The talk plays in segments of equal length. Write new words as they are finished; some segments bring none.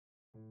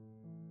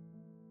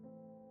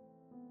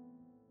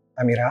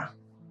Amira,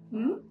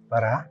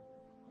 Farah,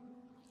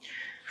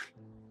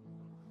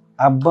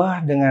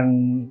 Abah dengan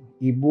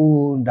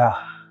Ibu dah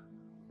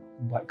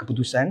buat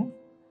keputusan.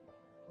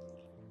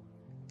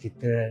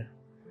 Kita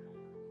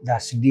dah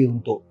sedia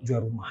untuk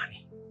jual rumah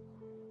ni.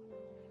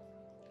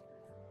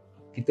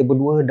 Kita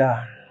berdua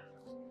dah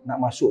nak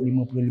masuk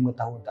 55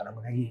 tahun tak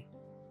lama lagi.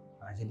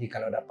 Jadi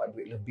kalau dapat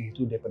duit lebih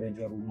tu daripada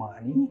jual rumah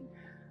ni,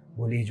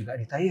 boleh juga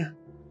retire.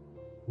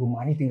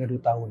 Rumah ni tinggal 2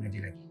 tahun aja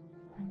lagi.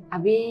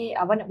 Habis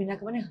Abah nak pindah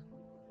ke mana?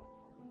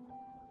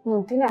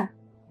 Itulah.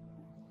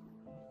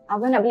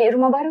 Abah nak beli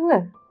rumah baru ke?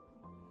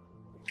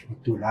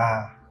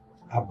 Itulah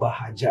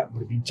Abah ajak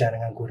berbincang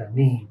dengan korang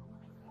ni.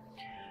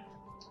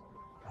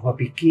 Abah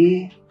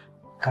fikir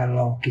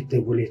kalau kita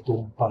boleh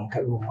tumpang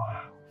kat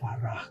rumah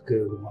Farah ke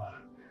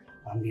rumah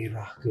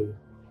Amirah ke,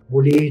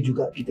 boleh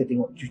juga kita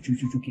tengok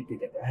cucu-cucu kita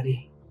tiap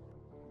hari.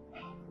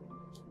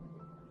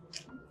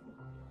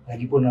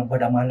 Lagipun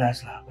Abah dah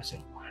malas lah pasal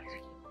rumah ni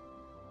lagi.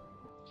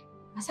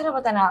 Asal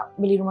Abah tak nak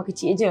beli rumah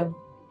kecil je?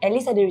 At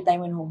least ada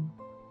retirement home.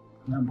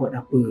 Nak buat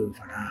apa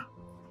Farah?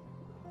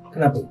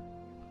 Kenapa?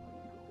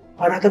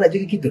 Farah tak nak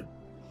jaga kita?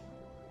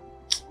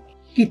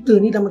 Kita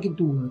ni dah makin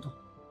tua tu.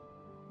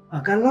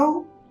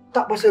 Kalau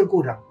tak pasal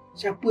korang,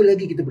 siapa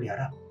lagi kita boleh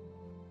harap?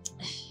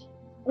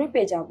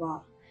 Merepek je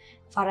Abah.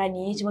 Farah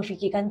ni cuma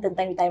fikirkan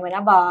tentang retirement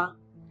Abah.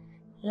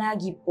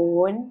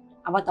 Lagipun,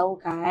 Abah tahu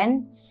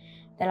kan,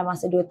 dalam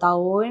masa 2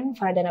 tahun,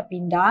 Farah dah nak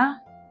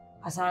pindah.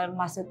 Pasal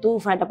masa tu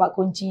Farah dapat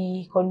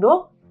kunci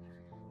kondo.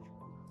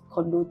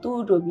 Kondo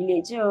tu 2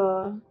 bilik je.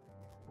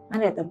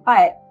 Mana ada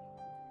tempat?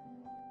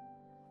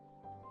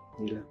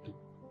 Inilah tu.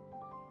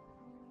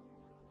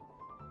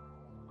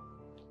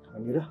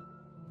 Amirah,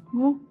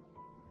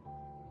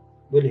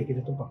 boleh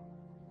kita tumpang?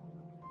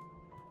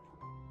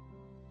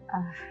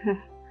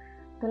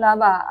 Itulah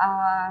Abah.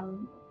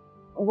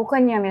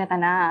 Bukannya Amira tak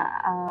nak.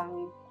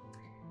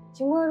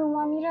 Cuma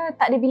rumah Amira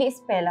tak ada bilik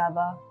spare lah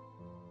Abah.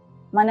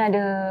 Mana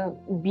ada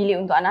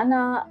bilik untuk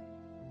anak-anak,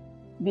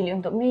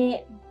 bilik untuk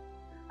maid.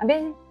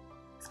 Habis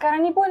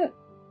sekarang ni pun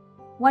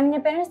Wan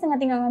punya parents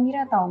tengah tinggal dengan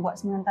Amira tau buat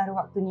sementara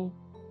waktu ni.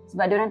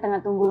 Sebab diorang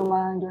tengah tunggu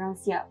rumah diorang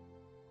siap.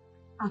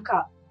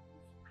 Kak,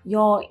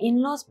 your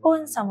in-laws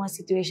pun sama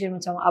situation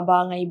macam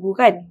Abah dengan Ibu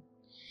kan?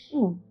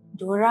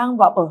 Diorang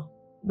buat apa?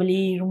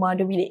 Beli rumah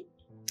 2 bilik?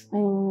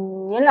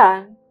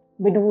 Yelah,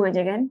 berdua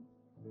je kan.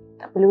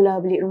 Tak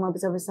perlulah beli rumah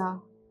besar-besar.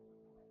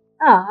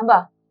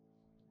 Abah.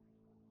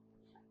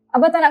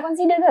 Abah tak nak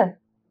consider ke?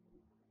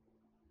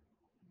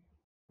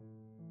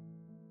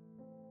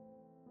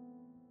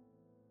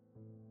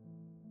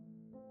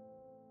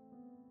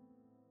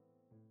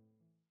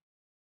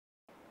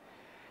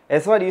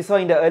 As what you saw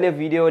in the earlier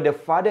video, the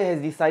father has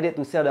decided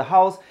to sell the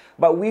house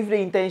but with the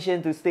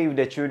intention to stay with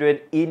the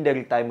children in the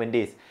retirement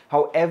days.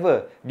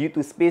 However, due to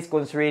space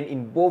constraint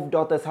in both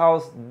daughters'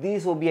 house,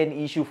 this will be an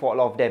issue for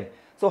all of them.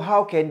 So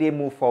how can they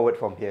move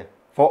forward from here?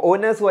 For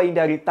owners who are in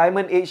their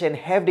retirement age and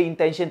have the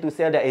intention to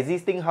sell their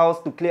existing house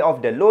to clear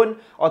off the loan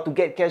or to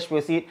get cash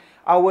proceeds,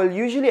 I will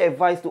usually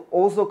advise to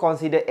also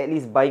consider at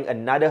least buying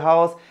another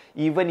house,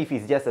 even if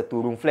it's just a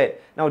 2-room flat.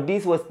 Now,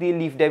 this will still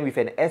leave them with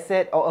an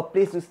asset or a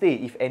place to stay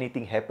if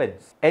anything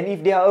happens. And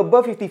if they are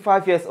above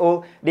 55 years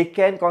old, they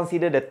can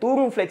consider the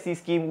 2-room flexi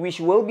scheme,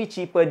 which will be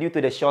cheaper due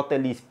to the shorter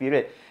lease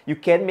period. You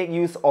can make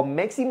use or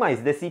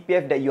maximize the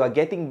CPF that you are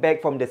getting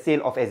back from the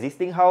sale of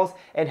existing house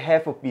and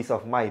have a peace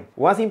of mind.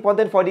 What's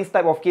important for this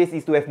type of case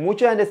is to have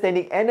mutual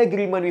understanding and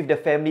agreement with the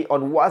family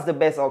on what's the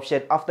best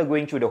option after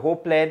going through the whole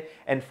plan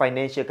and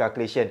financial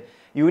calculation.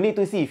 You need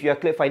to see if you are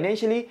clear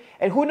financially,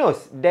 and who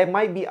knows, there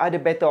might be other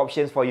better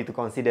options for you to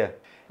consider.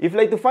 If you'd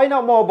like to find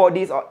out more about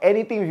this or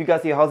anything with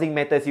regards to your housing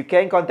matters, you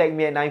can contact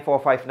me at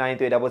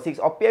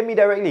 94592866 or PM me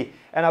directly,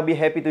 and I'll be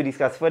happy to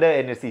discuss further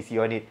and assist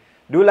you on it.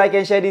 Do like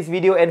and share this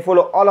video and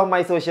follow all of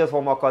my socials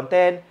for more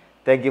content.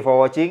 Thank you for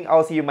watching.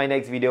 I'll see you in my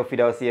next video.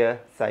 Fidaus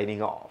here,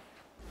 signing off.